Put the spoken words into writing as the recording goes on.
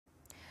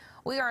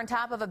We are on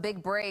top of a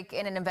big break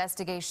in an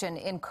investigation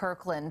in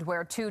Kirkland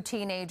where 2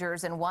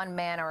 teenagers and 1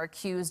 man are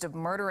accused of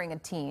murdering a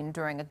teen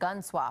during a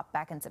gun swap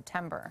back in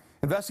September.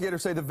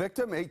 Investigators say the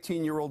victim,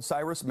 18-year-old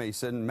Cyrus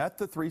Mason, met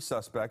the 3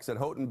 suspects at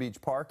Houghton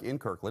Beach Park in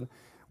Kirkland,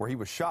 where he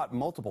was shot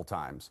multiple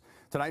times.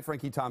 Tonight,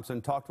 Frankie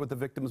Thompson talked with the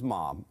victim's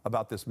mom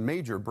about this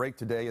major break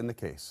today in the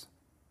case.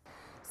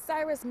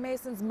 Cyrus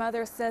Mason's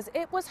mother says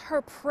it was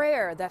her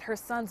prayer that her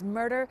son's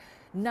murder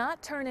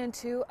not turn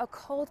into a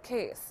cold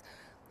case.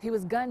 He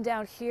was gunned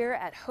down here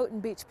at Houghton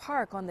Beach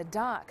Park on the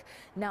dock.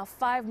 Now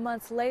 5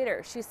 months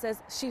later, she says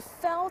she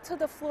fell to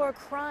the floor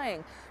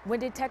crying when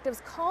detectives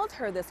called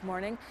her this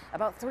morning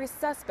about 3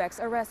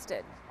 suspects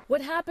arrested.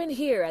 What happened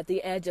here at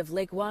the edge of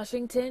Lake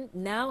Washington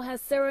now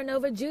has Sarah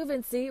Nova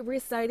Juvency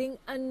reciting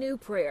a new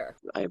prayer.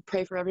 I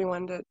pray for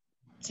everyone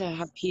to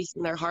have peace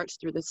in their hearts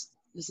through this.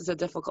 This is a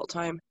difficult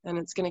time, and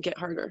it's going to get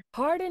harder.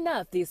 Hard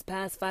enough these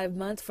past 5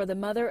 months for the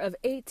mother of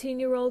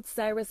 18-year-old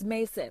Cyrus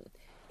Mason.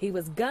 He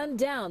was gunned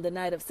down the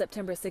night of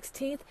September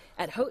 16th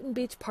at Houghton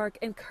Beach Park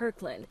in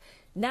Kirkland.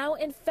 Now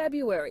in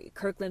February,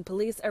 Kirkland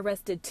Police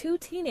arrested 2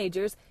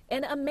 teenagers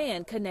and a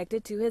man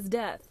connected to his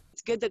death.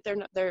 It's good that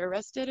they're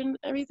arrested and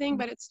everything,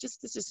 but it's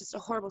just a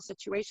horrible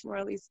situation where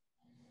all these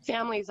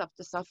families have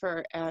to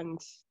suffer, and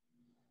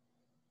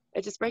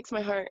it just breaks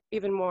my heart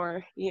even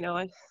more. You know,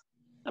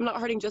 I'm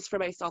not hurting just for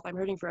myself, I'm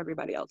hurting for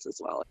everybody else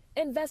as well.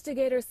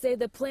 Investigators say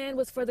the plan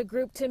was for the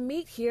group to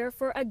meet here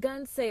for a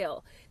gun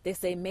sale. They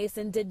say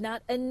Mason did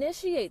not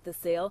initiate the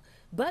sale,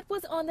 but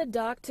was on the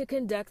dock to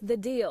conduct the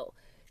deal.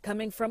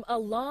 Coming from a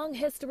long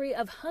history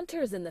of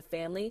hunters in the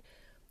family,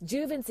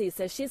 Juvency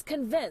says she's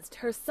convinced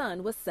her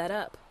son was set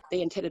up.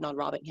 They intended on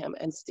robbing him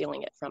and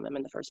stealing it from him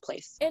in the first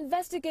place.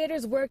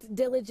 Investigators worked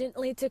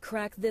diligently to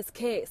crack this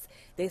case.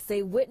 They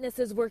say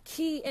witnesses were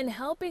key in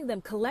helping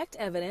them collect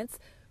evidence,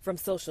 from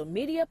social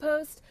media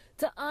posts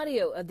to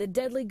audio of the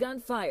deadly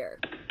gunfire.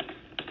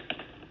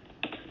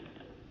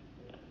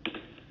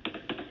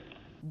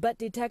 But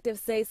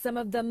detectives say some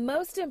of the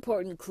most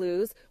important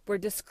clues were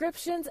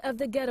descriptions of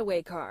the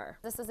getaway car.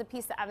 This was a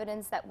piece of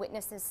evidence that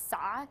witnesses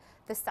saw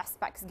the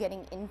suspects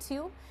getting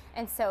into,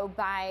 and so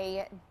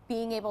by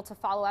being able to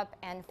follow up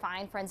and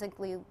find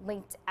forensically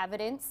linked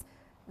evidence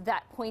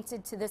that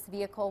pointed to this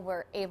vehicle,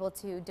 we're able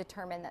to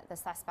determine that the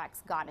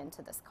suspects got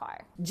into this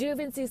car.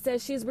 Juvency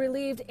says she's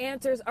relieved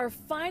answers are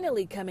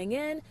finally coming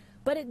in,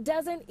 but it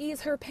doesn't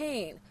ease her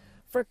pain.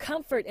 For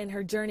comfort in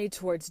her journey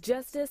towards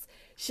justice,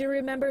 she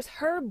remembers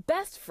her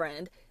best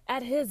friend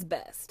at his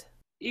best.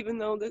 Even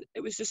though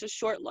it was just a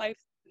short life,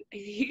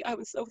 I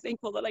was so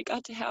thankful that I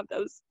got to have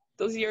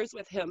those years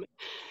with him.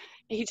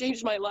 He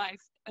changed my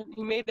life, and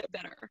he made it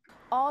better.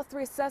 All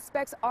 3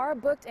 suspects are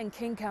booked in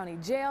King County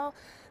Jail.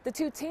 The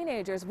 2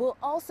 teenagers will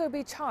also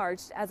be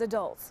charged as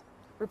adults.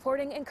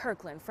 Reporting in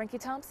Kirkland, Frankie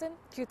Thompson,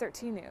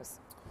 Q13 News.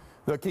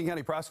 The King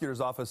County Prosecutor's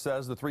Office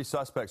says the 3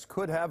 suspects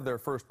could have their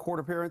first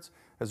court appearance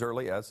as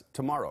early as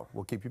tomorrow.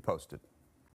 We'll keep you posted.